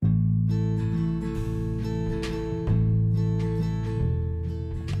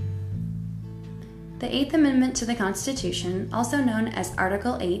The Eighth Amendment to the Constitution, also known as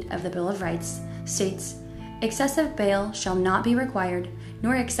Article 8 of the Bill of Rights, states, "Excessive bail shall not be required,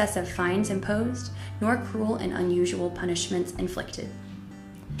 nor excessive fines imposed, nor cruel and unusual punishments inflicted."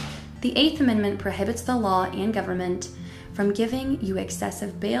 The Eighth Amendment prohibits the law and government from giving you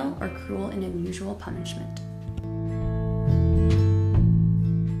excessive bail or cruel and unusual punishment.